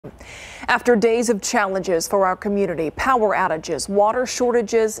After days of challenges for our community, power outages, water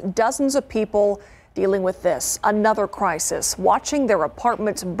shortages, dozens of people dealing with this, another crisis, watching their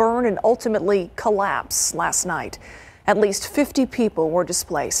apartments burn and ultimately collapse last night. At least 50 people were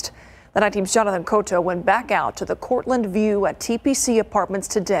displaced. The 9 Team's Jonathan Cotto went back out to the Cortland View at TPC Apartments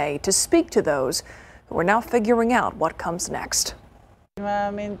today to speak to those who are now figuring out what comes next.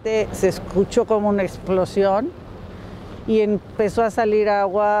 Nuevamente se escuchó como una explosión y empezó a salir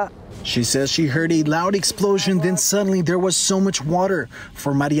agua. She says she heard a loud explosion, then suddenly there was so much water.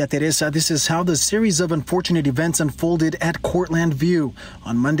 For Maria Teresa, this is how the series of unfortunate events unfolded at Cortland View.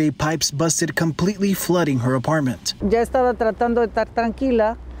 On Monday, pipes busted, completely flooding her apartment. Ya estaba tratando de estar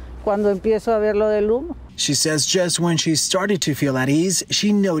tranquila cuando empiezo a ver lo del humo. She says just when she started to feel at ease,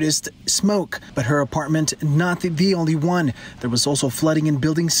 she noticed smoke. But her apartment, not the only one. There was also flooding in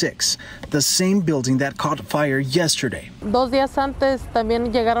Building 6, the same building that caught fire yesterday. 2 días antes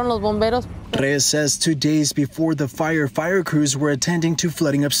también llegaron los bomberos. Reyes says 2 days before the fire crews were attending to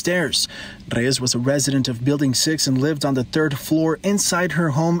flooding upstairs. Reyes was a resident of Building 6 and lived on the 3rd floor. Inside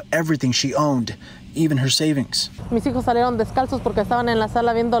her home, everything she owned, even her savings. Mis hijos salieron descalzos porque estaban en la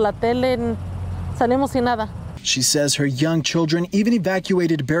sala viendo la tele. Salimos sin nada. She says her young children even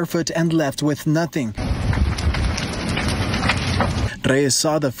evacuated barefoot and left with nothing. Reyes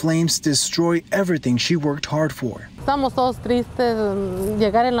saw the flames destroy everything she worked hard for. Estábamos todos tristes,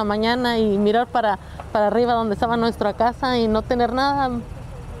 llegar en la mañana y mirar para arriba donde estaba nuestra casa y no tener nada.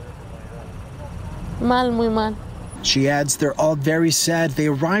 Mal, muy mal. She adds they're all very sad. They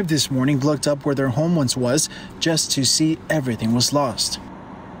arrived this morning, looked up where their home once was, just to see everything was lost.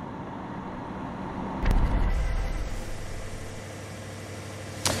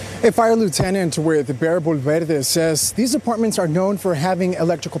 A fire lieutenant with Bear Bulverde says these apartments are known for having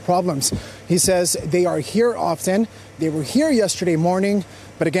electrical problems. He says they are here often. They were here yesterday morning.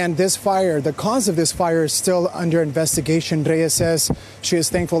 But again, this fire, the cause of this fire is still under investigation. Reyes says she is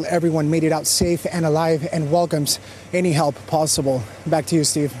thankful everyone made it out safe and alive and welcomes any help possible. Back to you,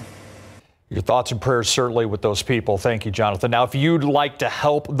 Steve. Your thoughts and prayers certainly with those people. Thank you, Jonathan. Now, if you'd like to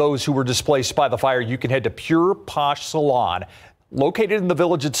help those who were displaced by the fire, you can head to Pure Posh Salon, located in the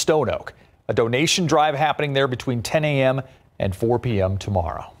village at Stone Oak. A donation drive happening there between 10 a.m. and 4 p.m.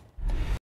 tomorrow.